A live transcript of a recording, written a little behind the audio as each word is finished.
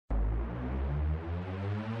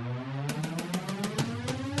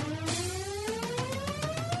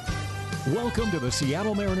Welcome to the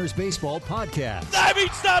Seattle Mariners Baseball Podcast. Diving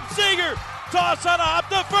stop, Seager. Toss on a hop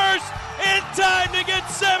to first. In time to get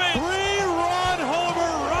Simmons. Three-run homer.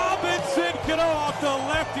 Robinson Cano off the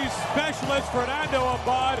lefty specialist Fernando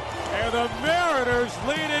Abad. And the Mariners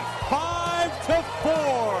lead it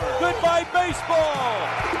 5-4. Goodbye, baseball.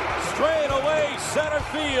 Straight away, center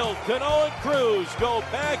field. Cano and Cruz go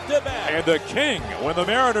back to back. And the king, when the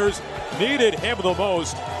Mariners needed him the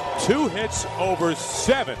most, 2 hits over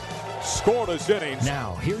 7 scoreless innings.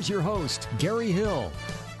 Now, here's your host, Gary Hill.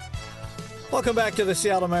 Welcome back to the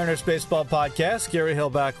Seattle Mariners Baseball Podcast. Gary Hill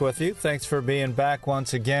back with you. Thanks for being back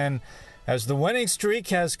once again. As the winning streak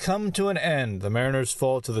has come to an end, the Mariners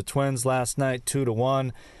fall to the Twins last night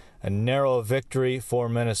 2-1. A narrow victory for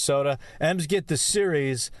Minnesota. M's get the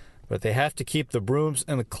series, but they have to keep the brooms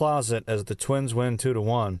in the closet as the Twins win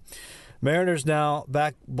 2-1. Mariners now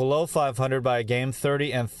back below 500 by a game,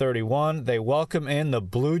 30-31. They welcome in the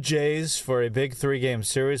Blue Jays for a big 3-game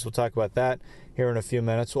series. We'll talk about that here in a few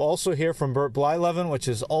minutes. We'll also hear from Bert Blyleven, which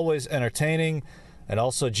is always entertaining, and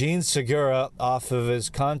also Jean Segura off of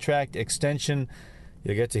his contract extension.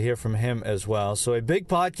 You'll get to hear from him as well. So a big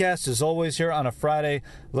podcast as always here on a Friday.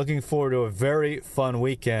 Looking forward to a very fun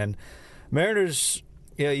weekend. Mariners,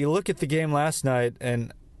 you look at the game last night,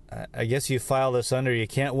 and I guess you file this under, you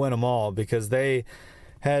can't win them all because there's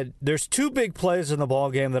 2 big plays in the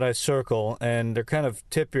ball game that I circle, and they're kind of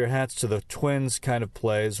tip your hats to the Twins kind of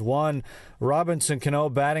plays. One, Robinson Cano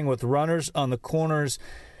batting with runners on the corners,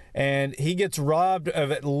 and he gets robbed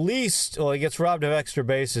of extra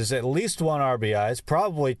bases, at least 1 RBIs,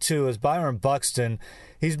 probably 2, as Byron Buxton.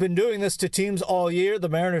 He's been doing this to teams all year. The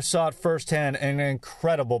Mariners saw it firsthand, an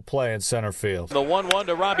incredible play in center field. The 1-1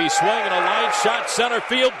 to Robbie, swing and a line shot center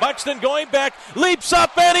field. Buxton going back, leaps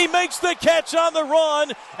up, and he makes the catch on the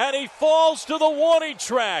run, and he falls to the warning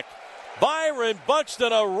track. Byron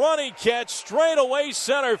Buxton, a running catch straight away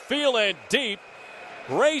center field and deep.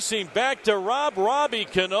 Racing back to Robbie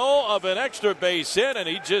Cano of an extra base hit, and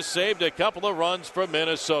he just saved a couple of runs for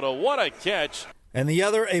Minnesota. What a catch. And the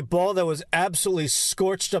other, a ball that was absolutely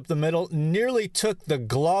scorched up the middle, nearly took the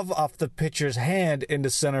glove off the pitcher's hand into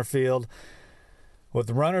center field. With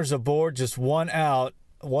runners aboard, just 1 out.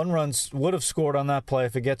 1 run would have scored on that play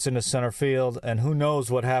if it gets into center field, and who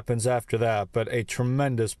knows what happens after that, but a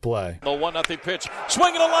tremendous play. The 1-0 pitch,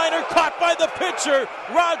 swinging a liner, caught by the pitcher.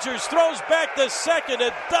 Rogers throws back to second,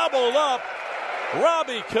 a double up.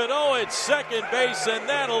 Robbie Cano at second base, and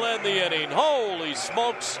that'll end the inning. Holy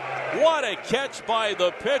smokes, what a catch by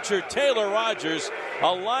the pitcher, Taylor Rogers.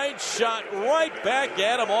 A line shot right back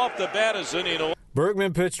at him off the bat as inning.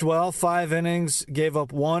 Bergman pitched well, 5 innings, gave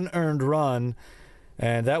up 1 earned run,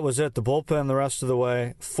 and that was it. The bullpen the rest of the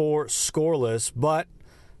way, 4 scoreless, but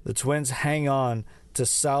the Twins hang on to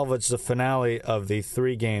salvage the finale of the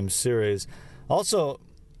 3-game series. Also,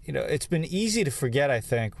 it's been easy to forget, I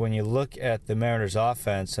think, when you look at the Mariners'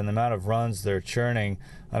 offense and the amount of runs they're churning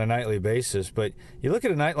on a nightly basis. But you look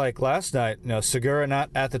at a night like last night, Segura not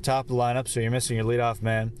at the top of the lineup, so you're missing your leadoff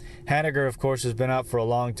man. Haniger, of course, has been out for a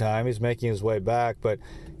long time. He's making his way back, but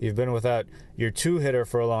you've been without your 2-hitter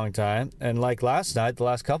for a long time. And like last night, the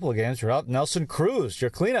last couple of games, you're out Nelson Cruz, your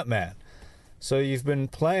cleanup man. So you've been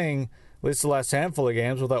playing, at least the last handful of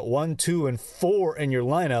games, without 1, 2, and 4 in your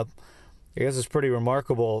lineup. I guess it's pretty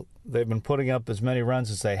remarkable they've been putting up as many runs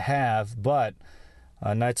as they have, but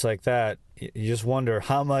on nights like that, you just wonder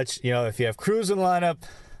how much, if you have Cruz in the lineup,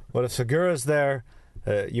 what if Segura's there?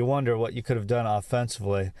 You wonder what you could have done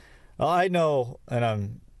offensively. I know, and I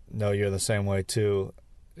know you're the same way too,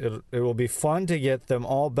 it will be fun to get them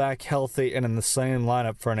all back healthy and in the same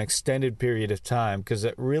lineup for an extended period of time, because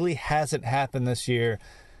it really hasn't happened this year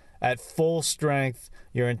at full strength,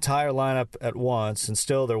 your entire lineup at once, and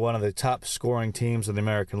still they're one of the top scoring teams in the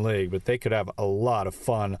American League, but they could have a lot of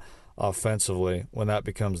fun offensively when that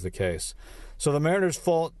becomes the case. So the Mariners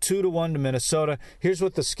fall 2-1 to Minnesota. Here's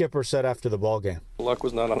what the skipper said after the ball game. Luck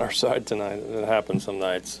was not on our side tonight. It happens some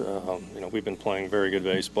nights. We've been playing very good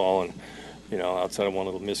baseball, and outside of one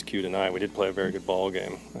little miscue tonight, we did play a very good ball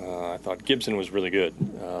game. I thought Gibson was really good.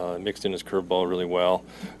 Mixed in his curveball really well.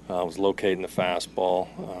 Was locating the fastball.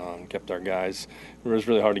 Kept our guys. It was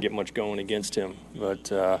really hard to get much going against him.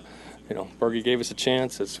 But, Berge gave us a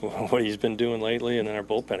chance. That's what he's been doing lately. And then our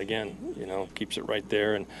bullpen, again, keeps it right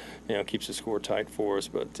there and, keeps the score tight for us.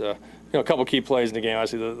 But, a couple key plays in the game.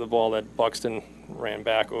 Obviously, the ball that Buxton ran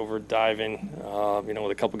back over, diving,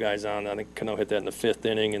 with a couple guys on. I think Cano hit that in the 5th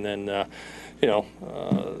inning. And then,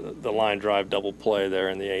 the line drive double play there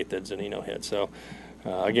in the 8th that Zunino hit. So,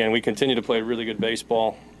 again, we continue to play really good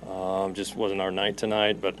baseball. Just wasn't our night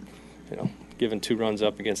tonight, but, giving 2 runs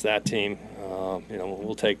up against that team,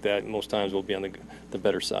 We'll take that. Most times we'll be on the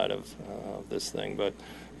better side of this thing. But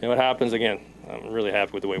what happens, again, I'm really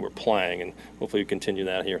happy with the way we're playing, and hopefully we continue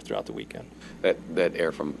that here throughout the weekend. That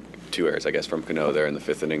error from 2 errors, I guess, from Cano there in the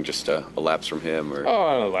 5th inning, just a lapse from him? Or?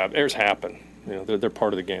 Oh, errors happen. They're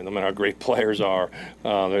part of the game. No matter how great players are,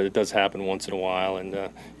 it does happen once in a while,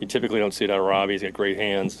 and you typically don't see it out of Robbie. He's got great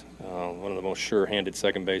hands, one of the most sure-handed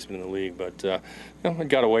second basemen in the league. But it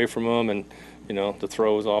got away from him, and the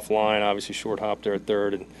throw was offline. Obviously, short hop there at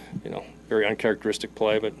third, and very uncharacteristic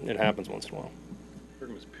play, but it happens once in a while.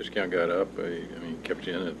 His pitch count got up. Kept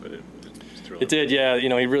you in it, but it did, yeah. He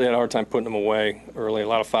really had a hard time putting them away early. A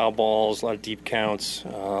lot of foul balls, a lot of deep counts.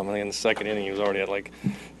 I think in the second inning he was already at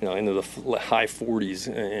into the high 40s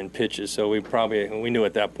in pitches. So we knew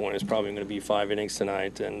at that point it was probably going to be 5 innings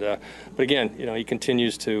tonight. And but again, he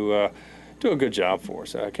continues to do a good job for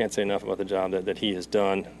us. I can't say enough about the job that he has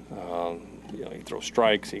done. He throws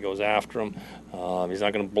strikes, he goes after them. He's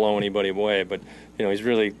not going to blow anybody away, but he's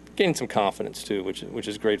really gaining some confidence too, which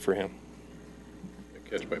is great for him.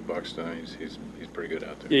 Catch by Buxton, he's pretty good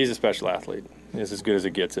out there. He's a special athlete. He's as good as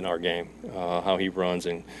it gets in our game. How he runs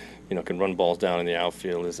and can run balls down in the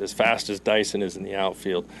outfield as fast as Dyson is in the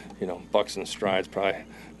outfield. Buxton's strides probably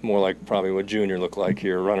more like what Junior looked like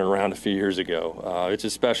here running around a few years ago. It's a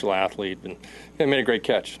special athlete, and he made a great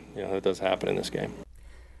catch. That does happen in this game.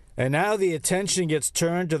 And now the attention gets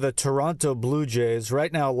turned to the Toronto Blue Jays,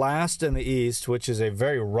 right now last in the East, which is a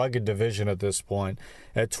very rugged division at this point,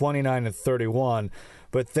 at 29-31.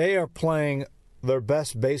 But they are playing their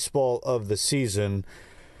best baseball of the season.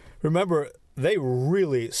 Remember, they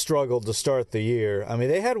really struggled to start the year.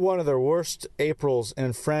 They had one of their worst Aprils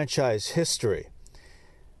in franchise history.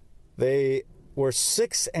 They were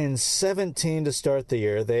 6-17 to start the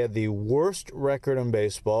year. They had the worst record in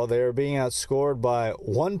baseball. They are being outscored by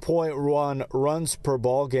 1.1 runs per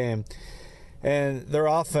ball game, and their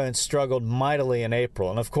offense struggled mightily in April.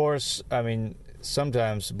 And of course,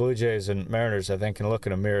 sometimes Blue Jays and Mariners, I think, can look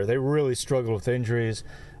in a mirror. They really struggled with injuries,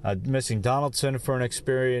 missing Donaldson for an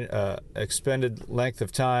expended length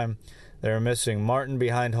of time. They were missing Martin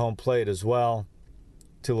behind home plate as well.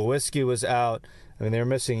 Tulowitzki was out. They were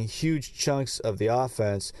missing huge chunks of the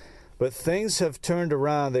offense. But things have turned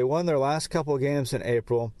around. They won their last couple of games in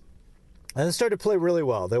April, and they started to play really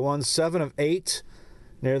well. They won 7 of 8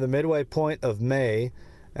 near the midway point of May,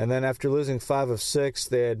 and then after losing 5 of 6,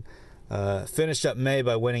 they had finished up May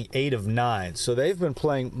by winning 8 of 9. So they've been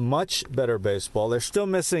playing much better baseball. They're still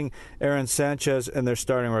missing Aaron Sanchez in their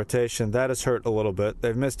starting rotation. That has hurt a little bit.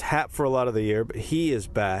 They've missed Happ for a lot of the year, but he is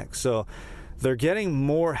back. So they're getting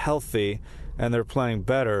more healthy, and they're playing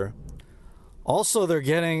better. Also, they're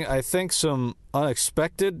getting, I think, some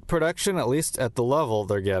unexpected production, at least at the level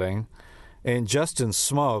they're getting, in Justin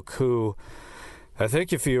Smoak, who I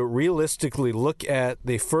think if you realistically look at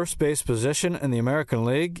the first base position in the American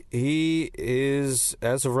League, he is,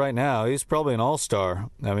 as of right now, he's probably an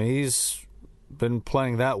all-star. He's been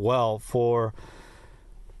playing that well for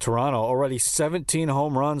Toronto. Already 17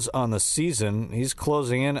 home runs on the season. He's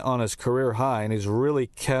closing in on his career high, and he's really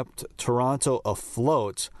kept Toronto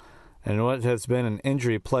afloat in what has been an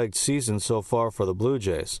injury-plagued season so far for the Blue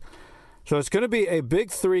Jays. So it's going to be a big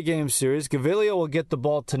 3-game series. Gaviglio will get the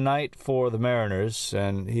ball tonight for the Mariners,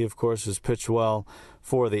 and he, of course, has pitched well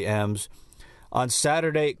for the M's. On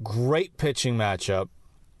Saturday, great pitching matchup.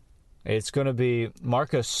 It's going to be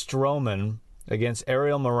Marcus Stroman against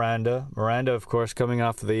Ariel Miranda. Miranda, of course, coming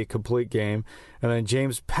off the complete game. And then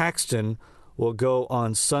James Paxton will go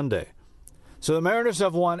on Sunday. So the Mariners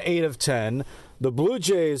have won 8 of 10. The Blue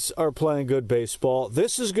Jays are playing good baseball.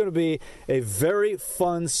 This is going to be a very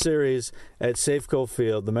fun series at Safeco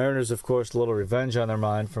Field. The Mariners, of course, a little revenge on their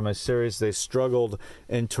mind from a series they struggled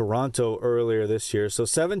in Toronto earlier this year. So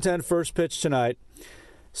 7:10 first pitch tonight.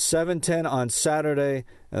 7:10 on Saturday,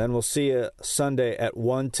 and then we'll see you Sunday at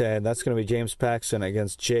 1:10. That's going to be James Paxton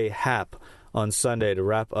against Jay Happ on Sunday to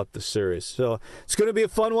wrap up the series. So it's going to be a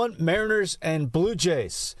fun one. Mariners and Blue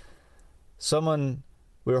Jays. Someone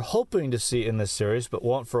we were hoping to see in this series, but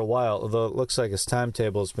won't for a while, although it looks like his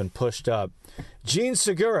timetable has been pushed up. Jean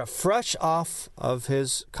Segura, fresh off of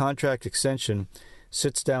his contract extension,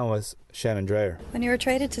 sits down with Shannon Drayer. When you were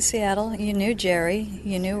traded to Seattle, you knew Jerry,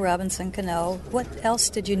 you knew Robinson Cano. What else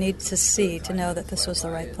did you need to see to know that this was the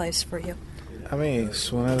right place for you? As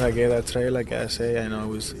soon as I get that trade, like I say, I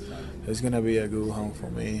know it's going to be a good home for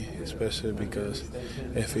me, especially because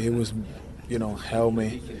if he was, held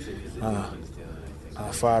me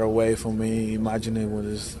far away from me, imagine it would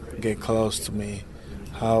just get close to me,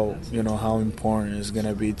 how important it's going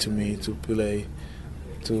to be to me to play,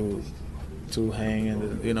 to hang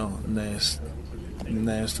in the nest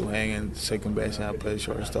next to Hank and second base, and I play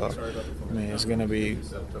shortstop. I mean, it's gonna be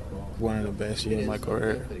one of the best years of my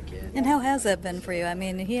career. And how has that been for you? I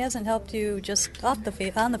mean, he hasn't helped you just on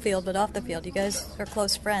the field, but off the field. You guys are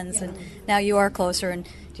close friends, and now you are closer. And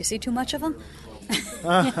do you see too much of him?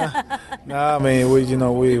 No, I mean,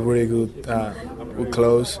 we really good. We're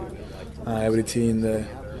close. Every team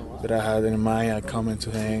that I had in mind, I come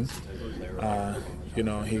into Hank. He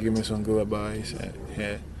gave me some good advice.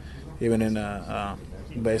 Even in a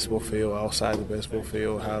baseball field, outside the baseball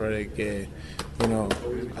field, how do they get,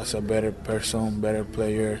 as a better person, better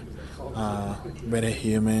player, better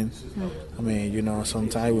human. I mean,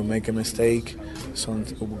 sometimes we make a mistake.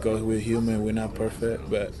 Because we're human, we're not perfect.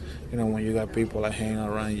 But, when you got people that hang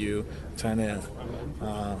around you, trying to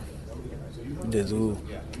they do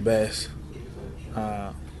best,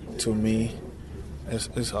 to me,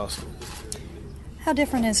 it's awesome. How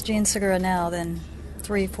different is Jean Segura now than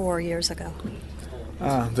 3-4 years ago?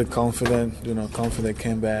 The confident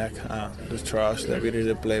came back. The trust, the ability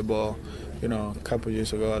to play ball. A couple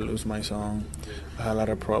years ago, I lose my son. I had a lot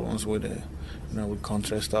of problems with it, with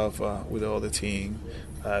contract stuff with the other team.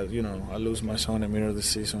 I lose my son in the middle of the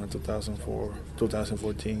season in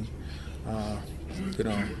 2014.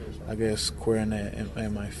 I guess squaring it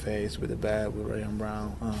in my face with the bat with Ryan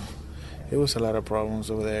Brown. It was a lot of problems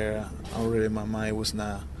over there. Already my mind was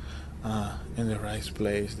not in the right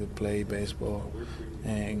place to play baseball.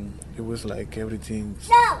 And it was like everything's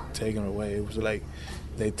taken away. It was like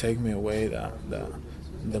they take me away, the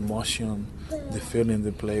emotion, the feeling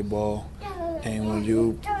to play ball. And when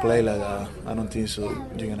you play like that, I don't think so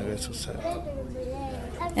you're going to get success.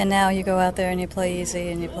 And now you go out there and you play easy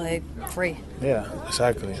and you play free. Yeah,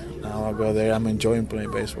 exactly. Now I go there. I'm enjoying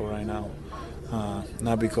playing baseball right now.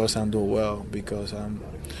 Not because I'm doing well, because now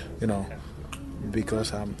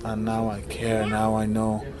I care. Now I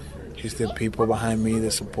know it's the people behind me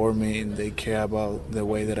that support me and they care about the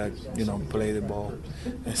way that I, play the ball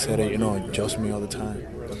instead of, just me all the time.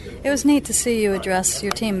 It was neat to see you address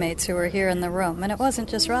your teammates who were here in the room. And it wasn't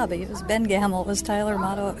just Robbie. It was Ben Gamel. It was Taylor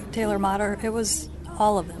Motter. It was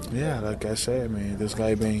all of them. Yeah, like I said, this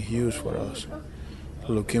guy been huge for us.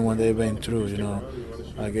 Looking what they've been through,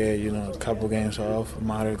 I get, a couple games off.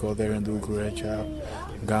 Motter go there and do a great job.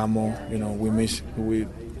 Gamel, we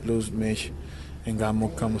lose Mitch, and Gamel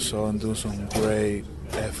comes on and do some great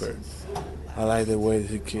effort. I like the way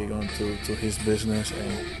he kick on to his business,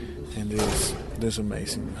 and it's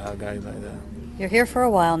amazing how guys like that. You're here for a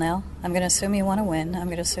while now. I'm going to assume you want to win. I'm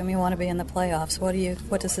going to assume you want to be in the playoffs.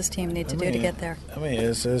 What does this team need to do to get there?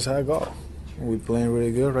 It's how I go. We're playing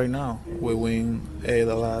really good right now. We win 8 of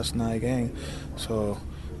the last 9 games. So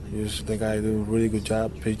the guy do a really good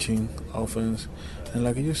job pitching, offense. And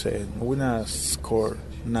like you said, we're not score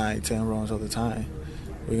 9, 10 runs all the time.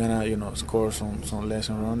 We're going to, score some less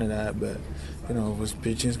and run than that. But, if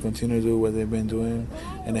pitching continue to do what they've been doing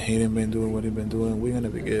and the hitting been doing what they've been doing, we're going to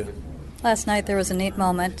be good. Last night there was a neat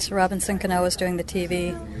moment. Robinson Cano was doing the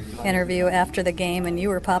TV interview after the game, and you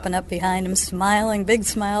were popping up behind him, smiling, big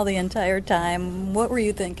smile the entire time. What were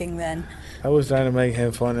you thinking then? I was trying to make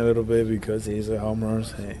him fun a little bit because he's a home run.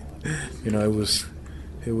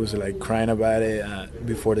 He was like crying about it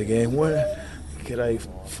before the game. What? Could I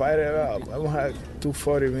fight it up? I don't have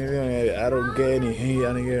 240 million. I don't get any heat.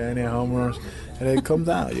 I don't get any home runs. And then come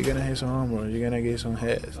down. You're gonna hit some home runs. You're gonna get some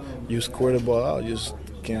hits. You score the ball out. You just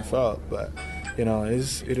can't foul. But it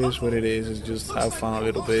is what it is. It's just have fun a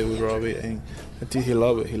little bit with Robbie, and I think he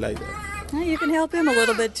love it. He like that. Well, you can help him a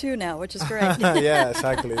little bit too now, which is great. Yeah,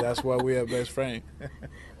 exactly. That's why we are best friends.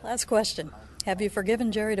 Last question: have you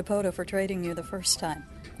forgiven Jerry Dipoto for trading you the first time?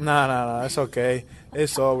 No, it's okay.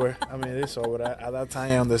 It's over. It's over. At that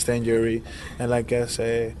time, I understand Jerry, and like I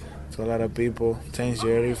said to a lot of people, thanks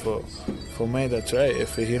Jerry for making that trade.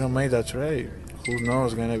 If he don't make that trade, who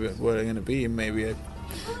knows what it's gonna be? Maybe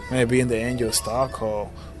in the Angel stock or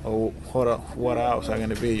what else I'm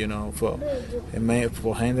gonna be?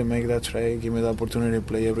 For him to make that trade, give me the opportunity to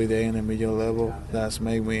play every day in the major level. That's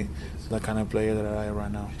make me the kind of player that I am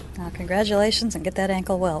right now. Congratulations, and get that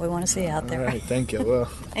ankle well. We want to see you out there. All right, thank you. Well,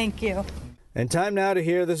 thank you. And time now to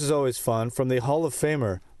hear, this is always fun, from the Hall of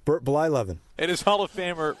Famer, Bert Blyleven. It is Hall of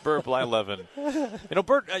Famer Bert Blyleven.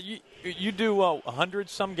 Bert, you do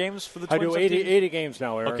 100-some games for the Twins? I do 80 games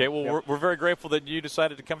now, Aaron. Okay, well, yep. we're very grateful that you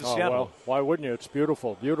decided to come to Seattle. Well, why wouldn't you? It's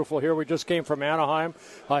beautiful. Beautiful here. We just came from Anaheim.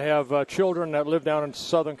 I have children that live down in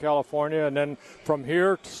Southern California, and then from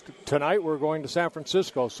here tonight we're going to San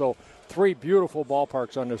Francisco. So 3 beautiful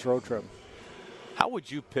ballparks on this road trip. How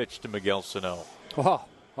would you pitch to Miguel Sano? Wow.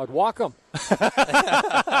 I'd walk him.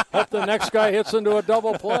 Hope the next guy hits into a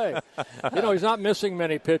double play. He's not missing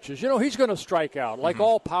many pitches. He's going to strike out. Like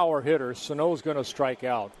all power hitters, Sano's going to strike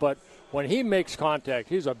out. But when he makes contact,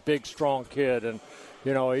 he's a big, strong kid, and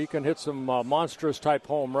he can hit some monstrous-type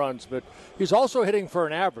home runs. But he's also hitting for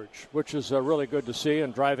an average, which is really good to see,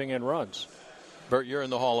 and driving in runs. Bert, you're in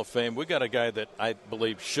the Hall of Fame. We got a guy that I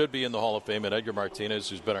believe should be in the Hall of Fame, and Edgar Martinez,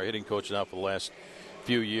 who's been our hitting coach now for the last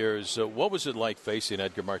few years. What was it like facing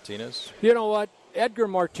Edgar Martinez? You know what? Edgar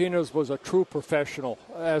Martinez was a true professional.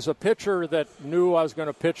 As a pitcher that knew I was going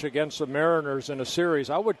to pitch against the Mariners in a series,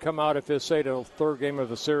 I would come out, if it's, say, the third game of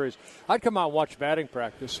the series, I'd come out and watch batting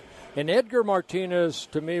practice. And Edgar Martinez,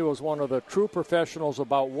 to me, was one of the true professionals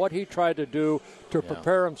about what he tried to do to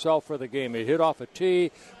prepare himself for the game. He'd hit off a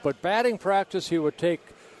tee, but batting practice, he would take,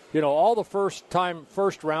 all the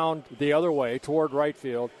first round the other way toward right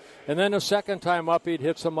field. And then the second time up, he'd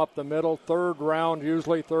hit some up the middle. Third round,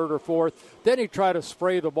 usually third or fourth. Then he'd try to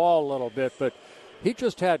spray the ball a little bit. But he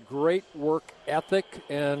just had great work ethic,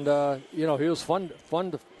 and, he was fun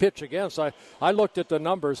to pitch against. I looked at the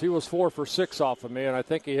numbers. He was 4 for 6 off of me, and I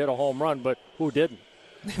think he hit a home run, but who didn't?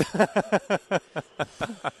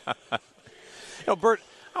 Bert,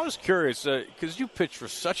 I was curious, because you pitched for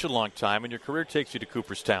such a long time, and your career takes you to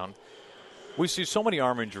Cooperstown. We see so many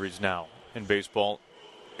arm injuries now in baseball,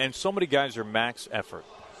 and so many guys are max effort.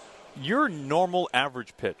 Your normal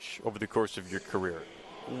average pitch over the course of your career,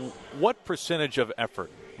 what percentage of effort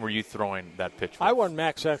were you throwing that pitch with? I went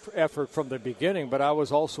max effort from the beginning, but I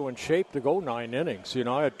was also in shape to go 9 innings.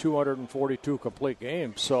 I had 242 complete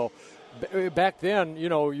games. So back then,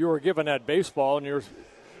 you were given that baseball, and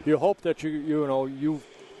you hope that you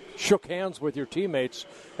shook hands with your teammates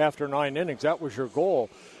after 9 innings. That was your goal.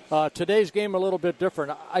 Today's game a little bit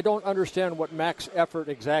different. I don't understand what max effort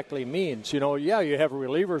exactly means. You have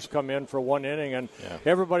relievers come in for 1 inning, and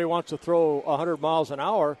everybody wants to throw 100 miles an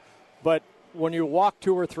hour. But when you walk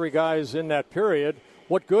 2 or 3 guys in that period,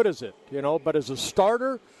 what good is it? But as a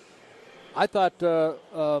starter, I thought the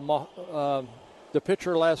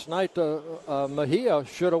pitcher last night, Mejia,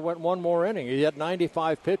 should have went 1 more inning. He had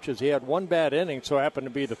 95 pitches. He had 1 bad inning, so it happened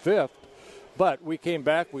to be the 5th. But we came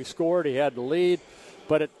back, we scored, he had the lead.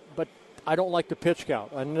 But I don't like the pitch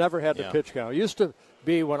count. I never had the pitch count. It used to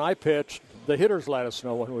be when I pitched, the hitters let us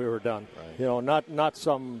know when we were done. Right. Not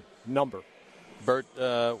some number. Bert,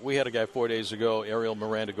 we had a guy 4 days ago, Ariel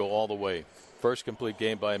Miranda, go all the way. First complete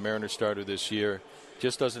game by a Mariners starter this year.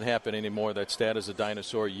 Just doesn't happen anymore. That stat is a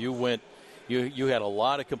dinosaur. You had a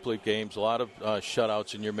lot of complete games, a lot of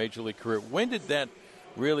shutouts in your major league career. When did that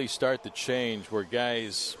really start to change where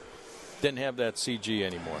guys didn't have that CG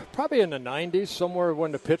anymore? Probably in the 90s, somewhere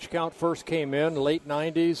when the pitch count first came in, late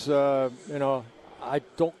 90s.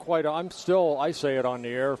 I say it on the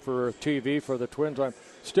air for TV for the Twins. I'm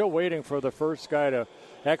still waiting for the first guy to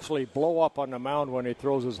actually blow up on the mound when he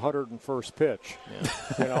throws his 101st pitch.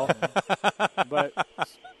 But,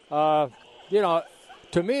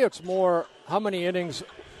 to me it's more how many innings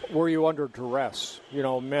were you under duress?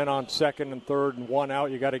 Men on second and third and 1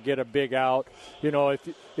 out, you got to get a big out.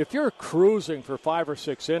 If you're cruising for 5 or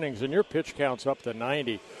 6 innings and your pitch count's up to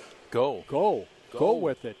 90, go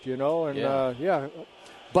with it.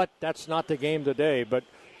 But that's not the game today. But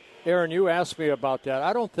Aaron, you asked me about that.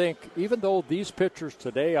 I don't think, even though these pitchers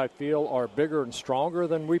today I feel are bigger and stronger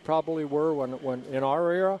than we probably were when in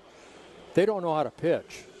our era, they don't know how to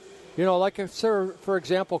pitch. Like for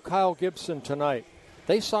example, Kyle Gibson tonight.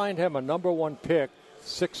 They signed him a number 1 pick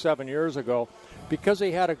 6-7 years ago because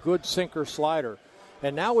he had a good sinker slider.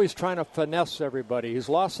 And now he's trying to finesse everybody. He's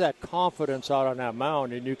lost that confidence out on that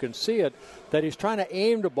mound, and you can see it, that he's trying to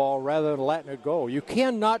aim the ball rather than letting it go. You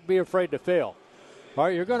cannot be afraid to fail. All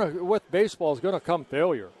right, with baseball is going to come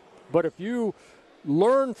failure. But if you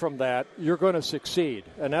learn from that, you're going to succeed.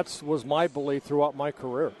 And that was my belief throughout my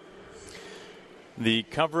career. The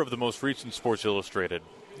cover of the most recent Sports Illustrated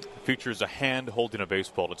features a hand holding a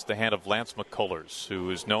baseball. It's the hand of Lance McCullers,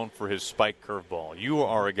 who is known for his spike curveball. You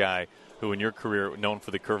are a guy who in your career known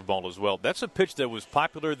for the curveball as well. That's a pitch that was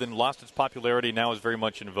popular, then lost its popularity, now is very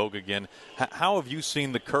much in vogue again. How have you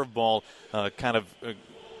seen the curveball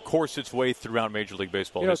course its way throughout Major League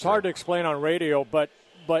Baseball history? It's hard to explain on radio, but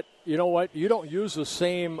you know what? You don't use the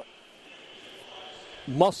same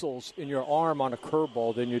muscles in your arm on a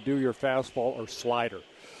curveball than you do your fastball or slider.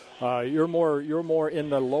 You're more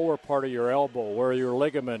in the lower part of your elbow where your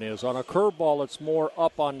ligament is. On a curveball, it's more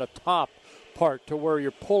up on the top part to where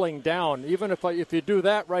you're pulling down. Even if you do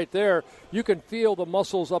that right there, you can feel the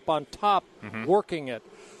muscles up on top working it.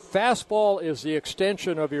 Fastball is the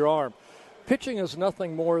extension of your arm. pitching is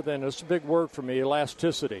nothing more than, it's a big word for me,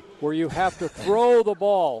 elasticity, where you have to throw the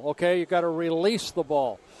ball, okay? You got to release the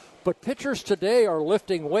ball. But pitchers today are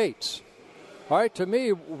lifting weights. All right, to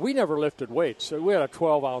me, we never lifted weights. We had a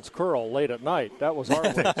 12-ounce curl late at night. That was our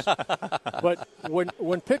weights. But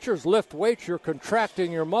when pitchers lift weights, you're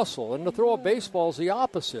contracting your muscle. And to throw a baseball is the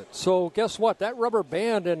opposite. So guess what? That rubber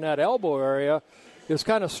band in that elbow area is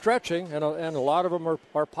kind of stretching, and a lot of them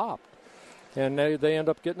are popped. And they end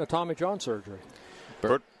up getting a Tommy John surgery.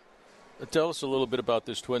 Bert, tell us a little bit about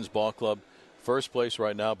this Twins ball club. First place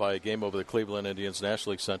right now by a game over the Cleveland Indians,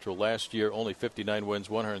 National League Central. Last year, only 59 wins,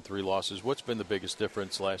 103 losses. What's been the biggest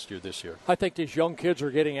difference last year, this year? I think these young kids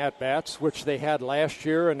are getting at-bats, which they had last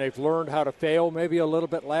year, and they've learned how to fail maybe a little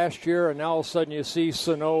bit last year. And now all of a sudden you see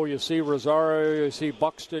Sano, you see Rosario, you see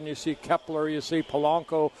Buxton, you see Kepler, you see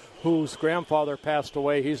Polanco, whose grandfather passed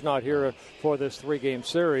away. He's not here for this 3-game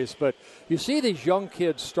series. But you see these young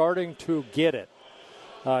kids starting to get it.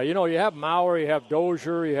 You have Mauer, you have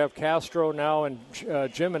Dozier, you have Castro now, and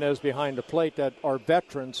Jimenez behind the plate that are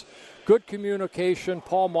veterans. Good communication.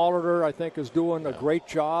 Paul Molitor, I think, is doing a great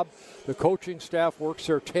job. The coaching staff works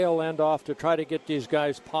their tail end off to try to get these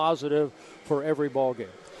guys positive for every ball game.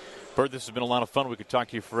 Bert, this has been a lot of fun. We could talk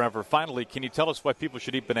to you forever. Finally, can you tell us why people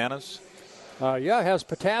should eat bananas? It has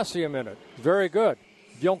potassium in it. Very good.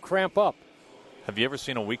 You don't cramp up. Have you ever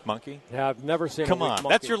seen a weak monkey? Yeah, I've never seen a weak monkey. Come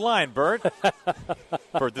on, that's your line, Bert.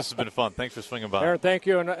 Bert, this has been fun. Thanks for swinging by. Aaron, thank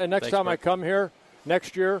you. And next time Bert. I come here,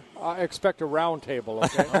 next year, I expect a round table,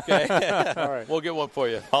 okay? Okay. All right. We'll get one for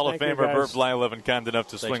you. Hall of Famer Bert Blyleven, kind enough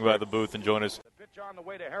to swing by the booth and join us. The pitch on the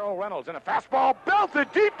way to Harold Reynolds, and a fastball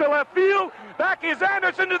belted deep to left field. Back is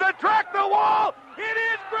Anderson to the track, the wall. It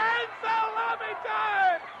is grand salami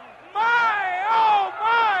time. My, oh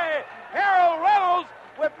my! Harold Reynolds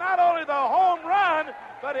with not only the home run,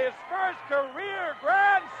 but his first career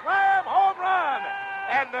Grand Slam home run.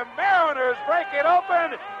 And the Mariners break it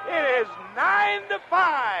open. It is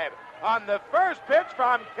 9-5 on the first pitch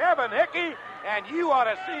from Kevin Hickey, and you ought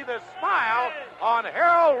to see the smile on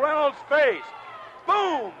Harold Reynolds' face.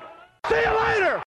 Boom! See you later!